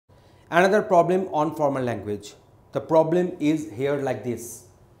Another problem on formal language. The problem is here like this.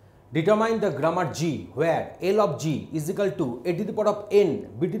 Determine the grammar G where L of G is equal to A to the power of N,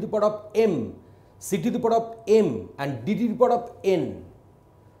 B to the power of M, C to the power of M and D to the power of N,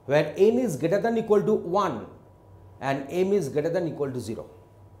 where N is greater than equal to 1 and M is greater than equal to 0.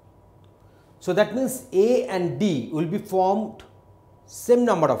 So that means A and D will be formed same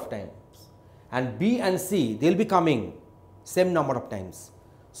number of times and B and C they will be coming same number of times.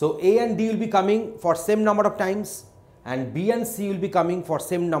 So A and D will be coming for same number of times and B and C will be coming for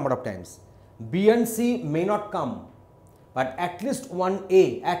same number of times. B and C may not come, but at least one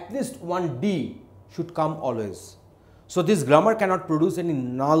A, at least one D should come always. So this grammar cannot produce any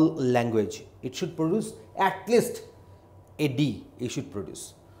null language. It should produce at least a D, it should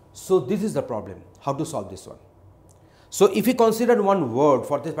produce. So this is the problem, how to solve this one. So if you consider one word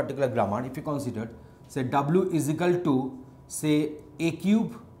for this particular grammar, if you consider say W is equal to say A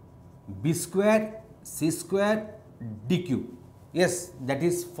cube, B square, C square, D cube. Yes, that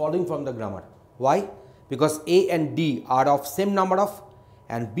is following from the grammar. Why? Because A and D are of same number of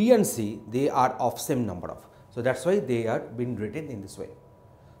and B and C they are of same number of. So that's why they are being written in this way.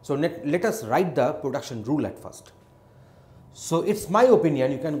 So let us write the production rule at first. So it's my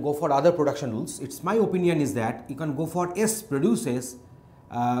opinion, you can go for other production rules. It's my opinion is that you can go for S produces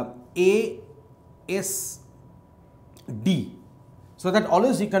A, S, D. So that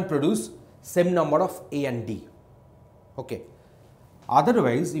always you can produce same number of A and D. Okay.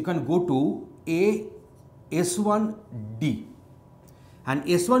 Otherwise, you can go to A, S1, D. And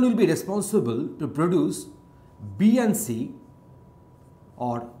S1 will be responsible to produce B and C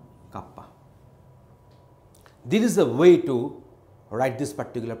or kappa. This is the way to write this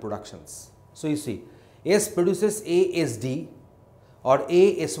particular productions. So you see, S produces A, S, D or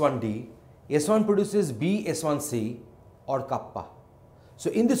A, S1, D. S1 produces B, S1, C or kappa. So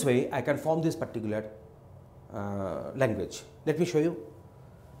in this way, I can form this particular language. Let me show you.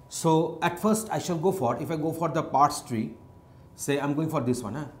 So at first I shall go for, if I go for the parts tree, say I'm going for this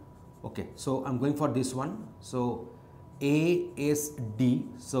one. Okay, so I'm going for this one. So A, S, D.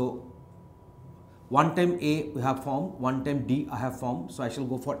 So one time A we have formed, one time D I have formed. So I shall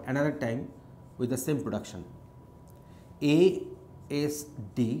go for another time with the same production. A, S,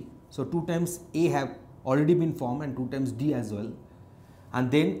 D. So 2 times A have already been formed and 2 times D as well. And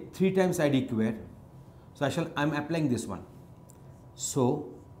then 3 times I declare. So I am applying this one.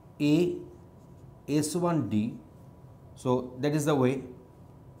 So A, S1, D. So that is the way.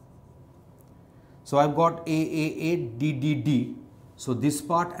 So I've got A, D, D, D. So this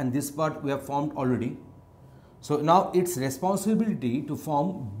part and this part we have formed already. So now it's responsibility to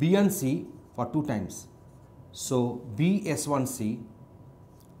form B and C for 2 times. So B, S1, C.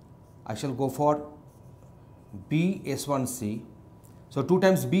 I shall go for B, S1, C. So 2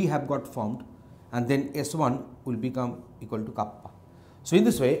 times B have got formed and then S1 will become equal to kappa. So in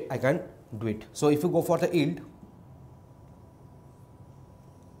this way I can do it. So if you go for the yield,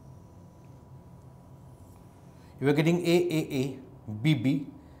 you are getting A, B, B,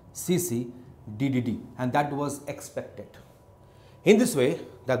 C, C, D, D, D and that was expected. In this way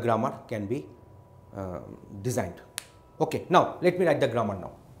the grammar can be designed. Okay, now let me write the grammar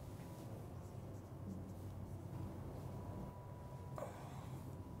now.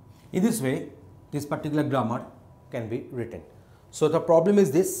 In this way, this particular grammar can be written. So the problem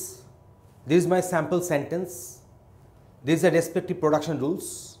is this. This is my sample sentence. These are respective production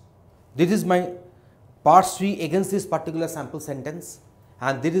rules. This is my parts tree against this particular sample sentence.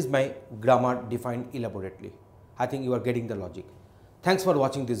 And this is my grammar defined elaborately. I think you are getting the logic. Thanks for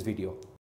watching this video.